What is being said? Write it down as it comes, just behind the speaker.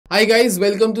Hi guys,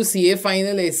 welcome to CA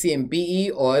Final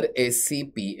SCMPE or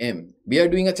SCPM. We are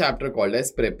doing a chapter called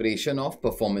as Preparation of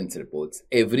Performance Reports.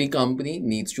 Every company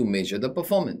needs to measure the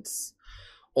performance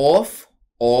of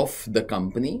the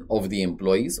company, of the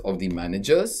employees, of the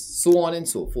managers, so on and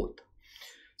so forth.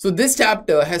 So this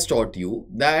chapter has taught you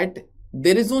that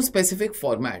there is no specific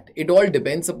format. It all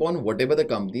depends upon whatever the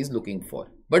company is looking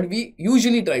for. But we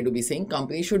usually try to be saying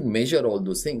companies should measure all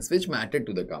those things which matter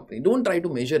to the company. Don't try to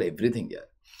measure everything here.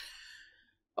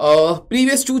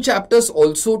 Previous two chapters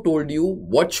also told you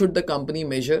what should the company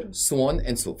measure, so on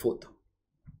and so forth.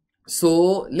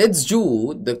 So let's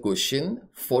do the question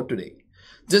for today.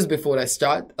 Just before I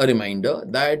start, a reminder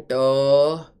that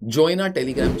join our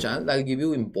Telegram channel. I'll give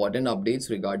you important updates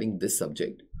regarding this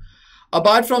subject.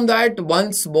 Apart from that,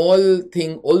 one small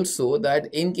thing also,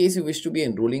 that in case you wish to be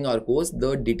enrolling our course,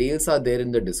 the details are there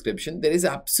in the description. There is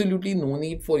absolutely no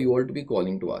need for you all to be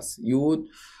calling to us. You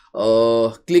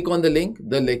click on the link,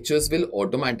 the lectures will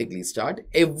automatically start.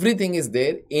 Everything is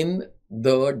there in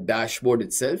the dashboard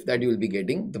itself that you will be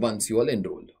getting once you all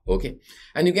enrolled. Okay,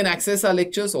 and you can access our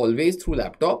lectures always through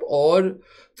laptop or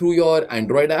through your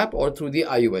Android app or through the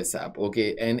iOS app.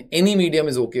 Okay, and any medium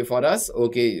is okay for us.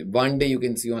 Okay, one day you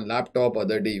can see on laptop,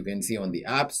 other day you can see on the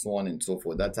app, so on and so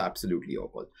forth. That's absolutely your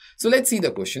call. So let's see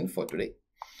the question for today.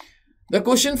 The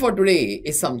question for today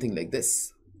is something like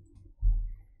this.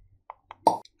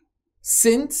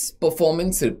 Since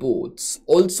performance reports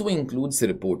also includes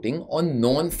reporting on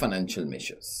non-financial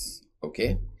measures,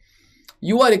 okay,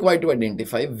 you are required to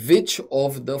identify which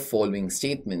of the following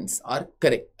statements are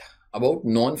correct about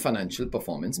non-financial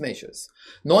performance measures.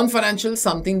 Non-financial,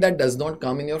 something that does not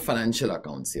come in your financial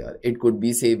accounts here. It could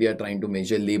be, say, we are trying to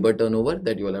measure labor turnover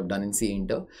that you all have done in CA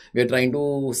Inter. We are trying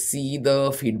to see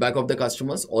the feedback of the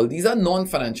customers. All these are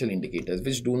non-financial indicators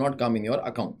which do not come in your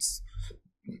accounts.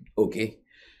 Okay.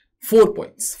 4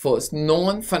 points. First,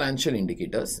 non-financial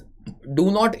indicators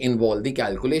do not involve the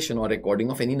calculation or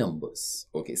recording of any numbers.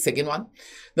 Okay. Second one,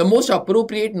 the most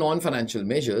appropriate non-financial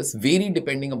measures vary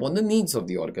depending upon the needs of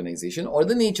the organization or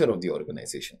the nature of the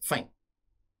organization. Fine.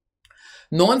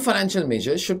 Non-financial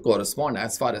measures should correspond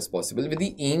as far as possible with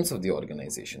the aims of the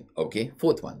organization. Okay.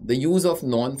 Fourth one, the use of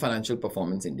non-financial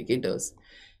performance indicators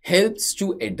helps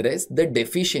to address the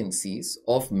deficiencies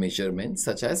of measurements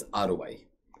such as ROI.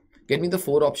 Get me the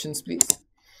 4 options, please.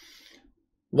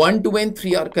 1, 2 and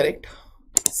 3 are correct.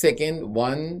 Second,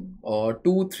 1,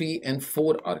 2, 3 and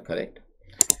 4 are correct.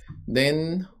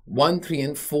 Then 1, 3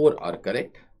 and 4 are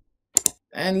correct.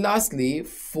 And lastly,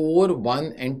 4,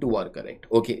 1 and 2 are correct.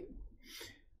 Okay.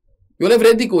 You all have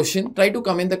read the question. Try to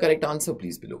comment the correct answer,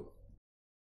 please, below.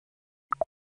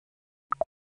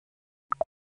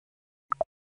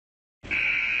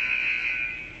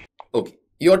 Okay.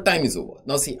 Your time is over.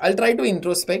 Now see, I'll try to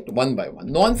introspect one by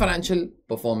one. Non-financial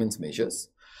performance measures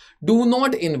do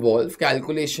not involve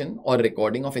calculation or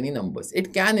recording of any numbers.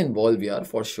 It can involve here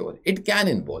for sure. It can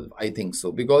involve, I think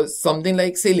so, because something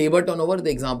like, say, labor turnover,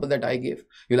 the example that I gave,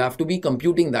 you'll have to be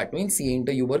computing that. Means CA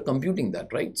Inter, you were computing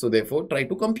that, right? So therefore, try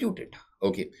to compute it.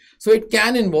 Okay. So it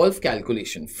can involve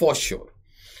calculation for sure.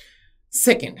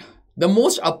 Second, the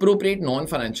most appropriate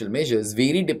non-financial measures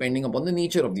vary depending upon the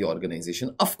nature of the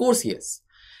organization. Of course, yes.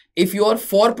 If you are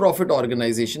for-profit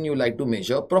organization, you like to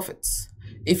measure profits.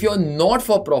 If you're not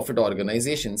for-profit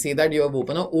organization, say that you have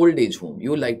opened an old age home,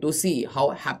 you like to see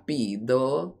how happy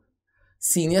the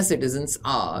senior citizens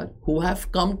are who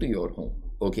have come to your home,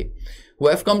 okay, who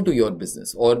have come to your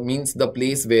business, or means the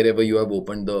place wherever you have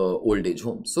opened the old age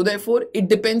home. So therefore, it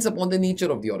depends upon the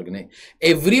nature of the organization.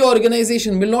 Every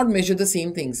organization will not measure the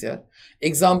same things here.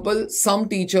 Example, some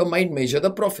teacher might measure the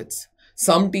profits.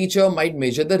 Some teacher might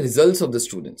measure the results of the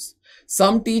students.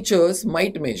 Some teachers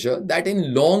might measure that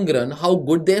in long run, how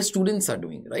good their students are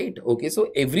doing, right? Okay, so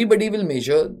everybody will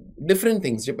measure different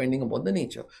things depending upon the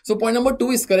nature. So point number 2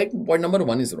 is correct. Point number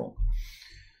 1 is wrong.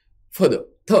 Further,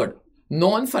 third,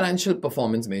 non-financial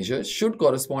performance measures should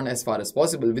correspond as far as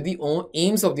possible with the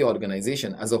aims of the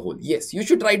organization as a whole. Yes, you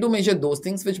should try to measure those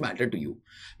things which matter to you.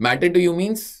 Matter to you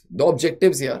means the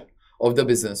objectives here of the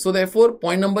business. So therefore,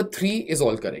 point number 3 is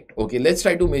all correct. Okay, let's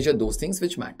try to measure those things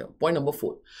which matter. Point number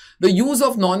 4, the use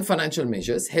of non-financial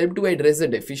measures help to address the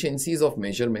deficiencies of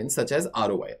measurements such as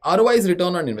ROI. ROI is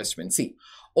return on investment. See,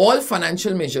 all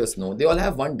financial measures, they all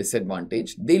have one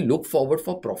disadvantage. They look forward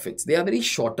for profits. They are very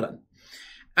short run.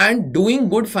 And doing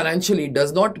good financially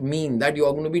does not mean that you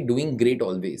are going to be doing great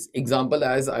always. Example,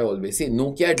 as I always say,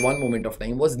 Nokia at one moment of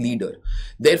time was leader.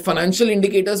 Their financial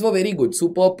indicators were very good.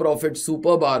 Superb profit,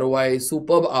 superb ROI,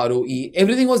 superb ROE.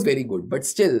 Everything was very good. But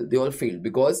still, they all failed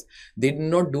because they did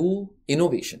not do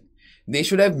innovation. They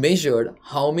should have measured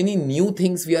how many new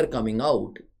things we are coming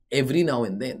out every now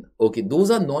and then. Okay,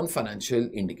 those are non-financial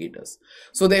indicators.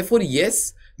 So therefore,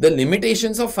 yes, the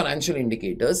limitations of financial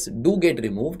indicators do get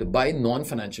removed by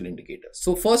non-financial indicators.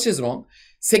 So first is wrong,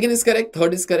 second is correct,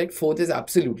 third is correct, fourth is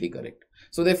absolutely correct.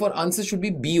 So therefore, answer should be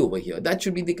B over here. That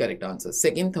should be the correct answer.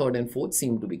 Second, third and fourth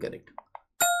seem to be correct.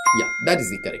 Yeah, that is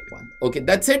the correct one. Okay,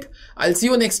 that's it. I'll see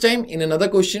you next time in another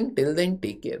question. Till then,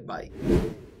 take care. Bye.